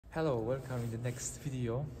Hello, welcome in the next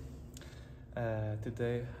video.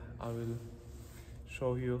 Today I will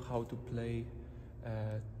show you how to play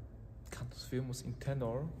Cantus Firmus in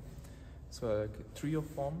tenor, so a trio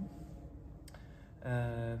form.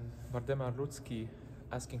 Waldemar Ludzki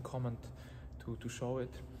asking comment to show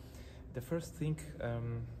it. The first thing,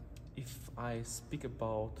 if I speak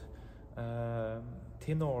about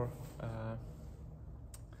tenor,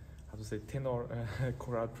 tenor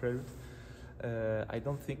choral prelude, I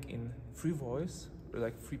don't think in free voice,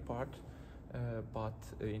 like free part, but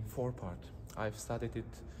in four part. I've studied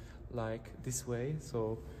it like this way.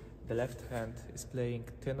 So the left hand is playing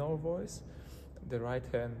tenor voice, the right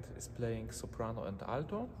hand is playing soprano and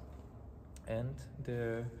alto, and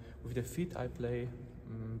with the feet I play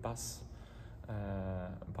bass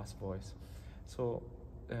voice. So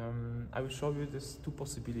I will show you these two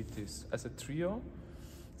possibilities as a trio.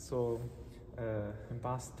 So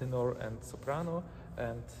bass, tenor, and soprano,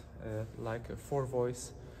 and like a four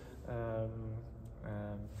voice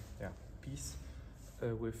piece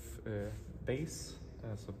with bass,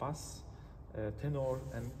 so bass, tenor,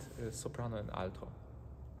 and soprano and alto.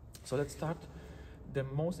 So let's start. The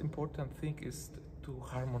most important thing is to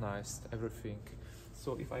harmonize everything.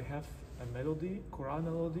 So if I have a melody, choral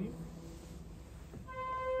melody,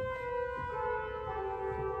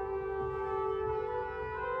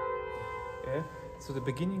 so the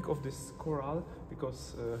beginning of this choral,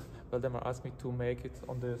 because Waldemar asked me to make it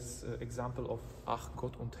on this example of Ach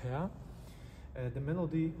Gott und Herr, the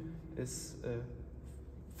melody is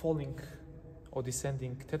falling or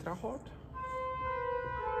descending tetrachord,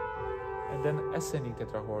 and then ascending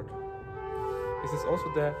tetrachord. This is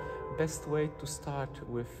also the best way to start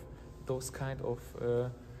with those kind of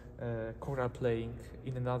choral playing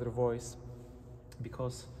in another voice,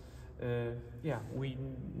 because we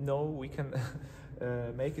know we can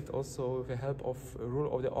make it also with the help of a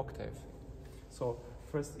rule of the octave. So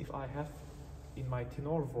first, if I have in my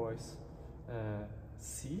tenor voice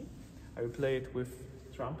C, I will play it with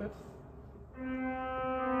trumpet.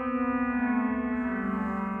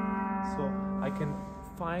 So I can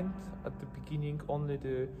find at the beginning only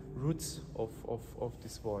the roots of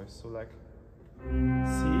this voice. So like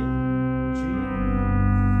C, G,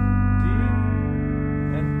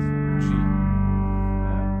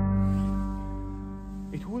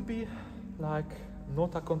 would be like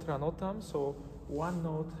nota contra notam, so one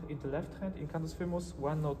note in the left hand in Cantus Firmus,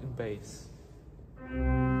 one note in bass.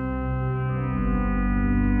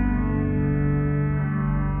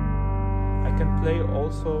 I can play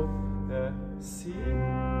also C, G,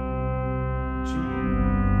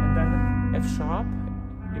 and then F sharp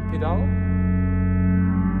in pedal.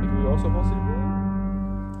 It will be also possible.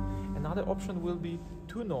 Another option will be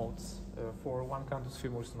two notes for one Cantus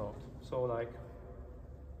Firmus note. So like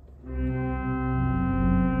it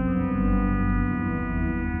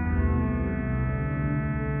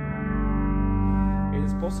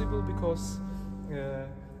is possible because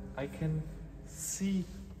I can see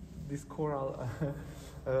these choral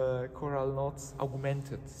notes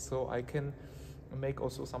augmented, so I can make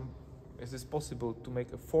also some. It is possible to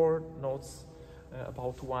make four notes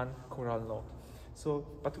about one choral note. So,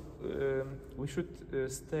 but we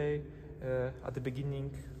should stay at the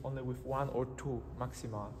beginning only with one or two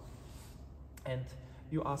maximal. And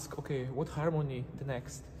you ask, okay, what harmony the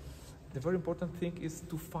next? The very important thing is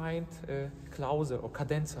to find clauser or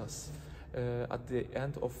cadenzas at the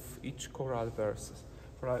end of each choral verse.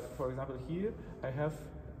 For example, here I have,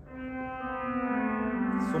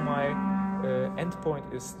 so my end point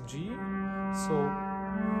is G, so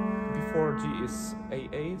before G is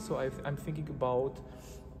AA, so I'm thinking about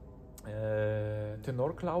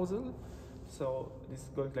tenor clausel, so this is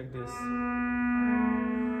going like this.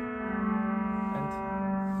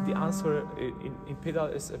 The answer in pedal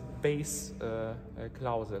is a bass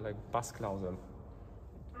clausel, like bass clausel.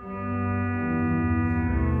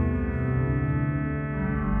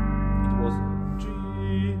 It was G,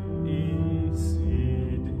 E, C,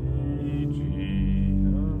 D, G.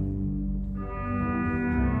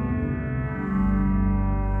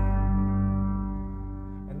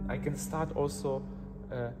 And I can start also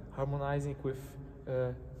harmonizing with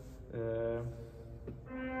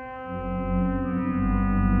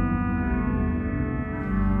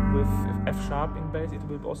F sharp in bass. It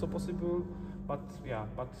will be also possible, but yeah,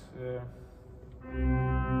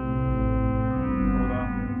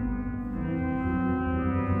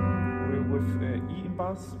 with E in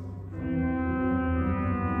bass.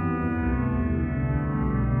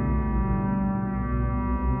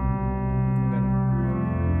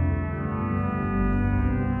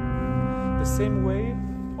 The same way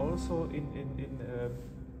also in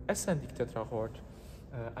ascending tetrachord.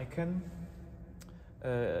 I can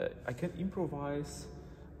improvise.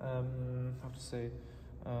 How to say?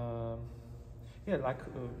 Yeah, like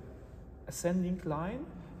ascending line,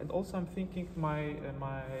 and also I'm thinking my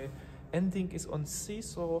ending is on C,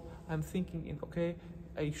 so I'm thinking okay,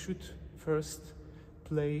 I should first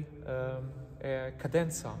play a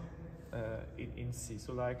cadenza in C.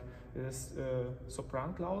 So like there's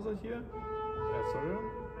sopran clausel here. Sorry.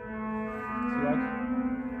 So like,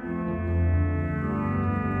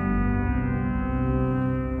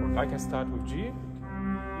 or I can start with G.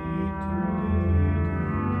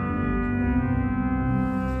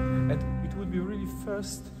 And it would be really the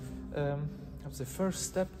first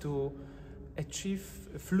step to achieve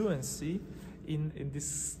fluency in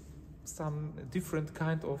this some different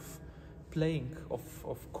kind of playing of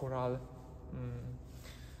choral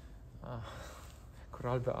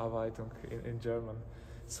Choralbearbeitung in German.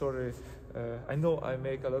 Sorry, I know I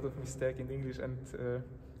make a lot of mistake in English and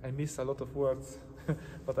I miss a lot of words,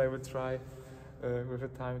 but I will try with the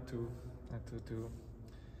time to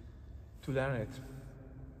learn it.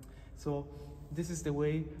 So this is the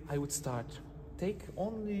way I would start. Take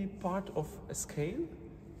only part of a scale,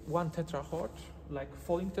 one tetrachord, like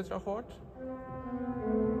falling tetrachord,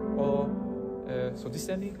 or so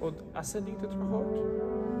descending or ascending tetrachord,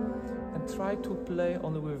 and try to play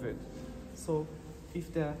only with it. So if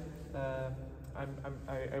the I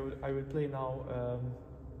will play now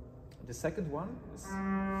the second one is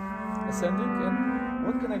ascending, and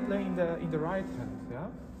what can I play in the right hand? Yeah.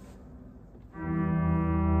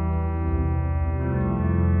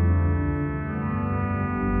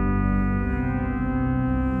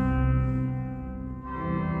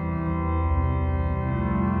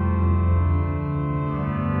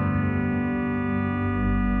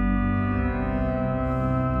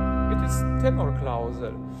 Tenor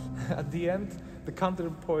clausel. At the end, the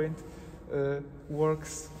counterpoint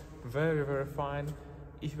works very, very fine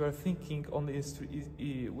if you are thinking only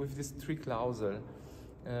with this three clausel.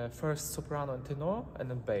 First soprano and tenor, and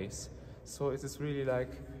then bass. So it is really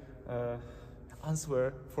like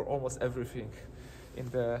answer for almost everything in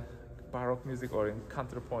the Baroque music or in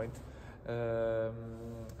counterpoint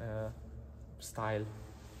style.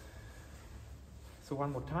 So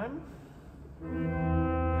one more time.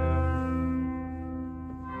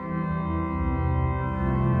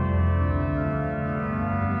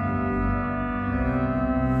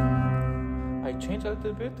 I changed a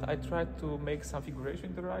little bit. I tried to make some figuration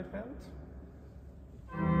in the right hand.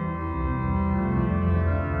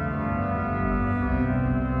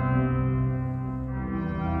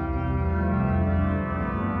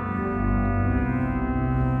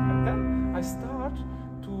 And then I start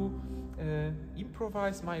to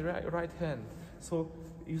improvise my right hand. So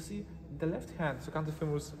you see the left hand, so Cantus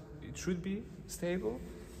Firmus, it should be stable.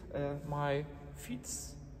 My feet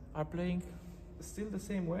are playing still the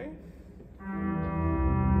same way.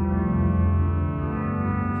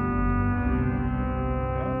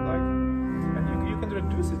 Yeah, and you can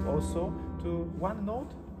reduce it also to one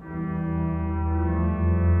note.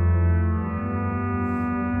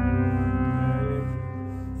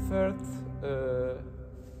 Third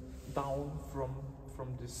down from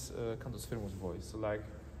this Cantus Firmus voice. So like.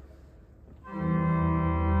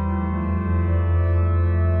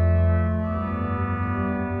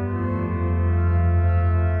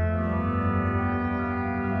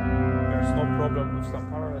 No problem with some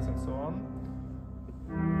parallels and so on.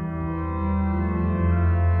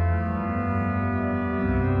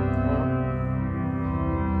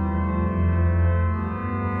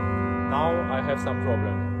 Now I have some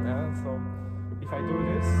problem. Yeah? So if I do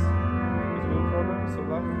this, it will be a problem. So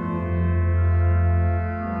like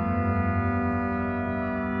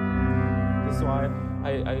this is why I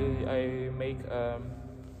make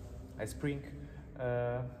I spring.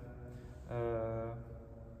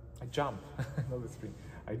 I jump, not the spring.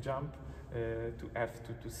 I jump to F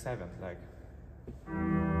to 7, like.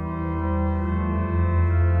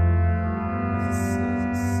 This is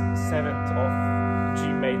 7th of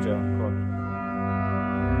G major chord.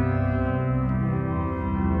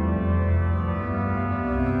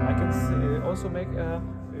 I can also make a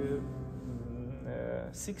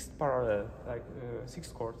 6th parallel, like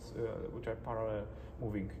 6 chords which are parallel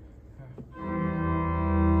moving.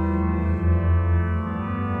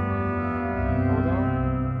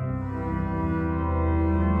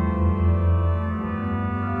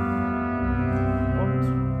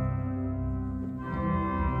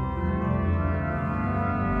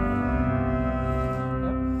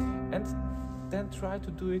 Try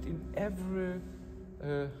to do it in every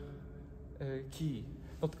key,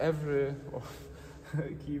 not every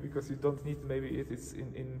key, because you don't need, maybe it is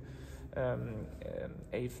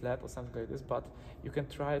A flat or something like this, but you can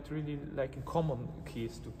try it really like in common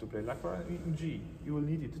keys to play, like for in G, you will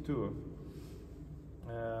need it too.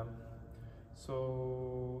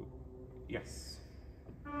 So yes.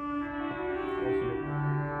 Or here.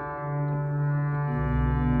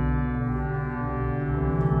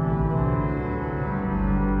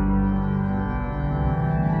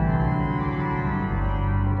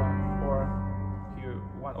 Or here,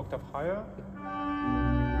 one octave higher.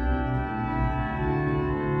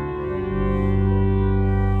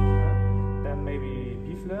 Then maybe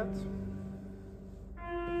B flat.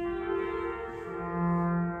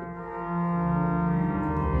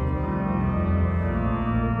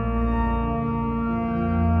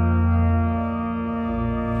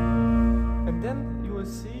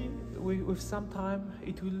 See, with some time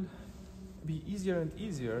it will be easier and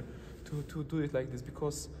easier to do it like this,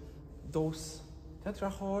 because those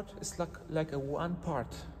tetrachord is like a one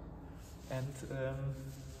part, and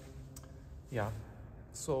yeah,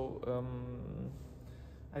 so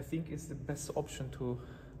I think it's the best option to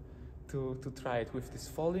try it with this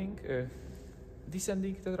falling,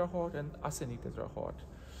 descending tetrachord and ascending tetrachord,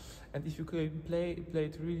 and if you can play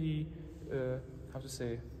it really, how to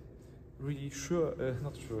say, really sure,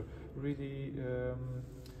 not sure, really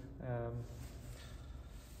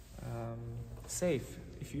safe.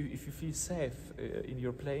 If you feel safe in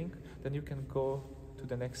your playing, then you can go to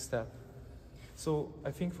the next step. So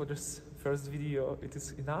I think for this first video it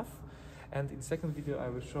is enough, and in the second video I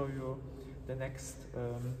will show you the next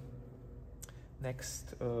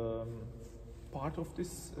part of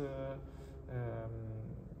this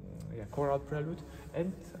choral prelude,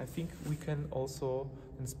 and I think we can also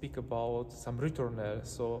speak about some ritornelle.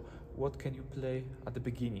 So what can you play at the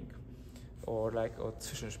beginning, or like a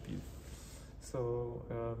Zwischenspiel. So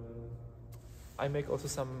I make also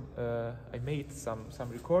I made some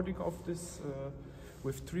recording of this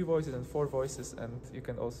with 3 voices and 4 voices, and you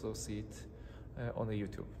can also see it on the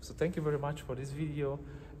YouTube. So thank you very much for this video,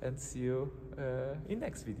 and see you in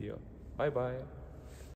next video. Bye bye.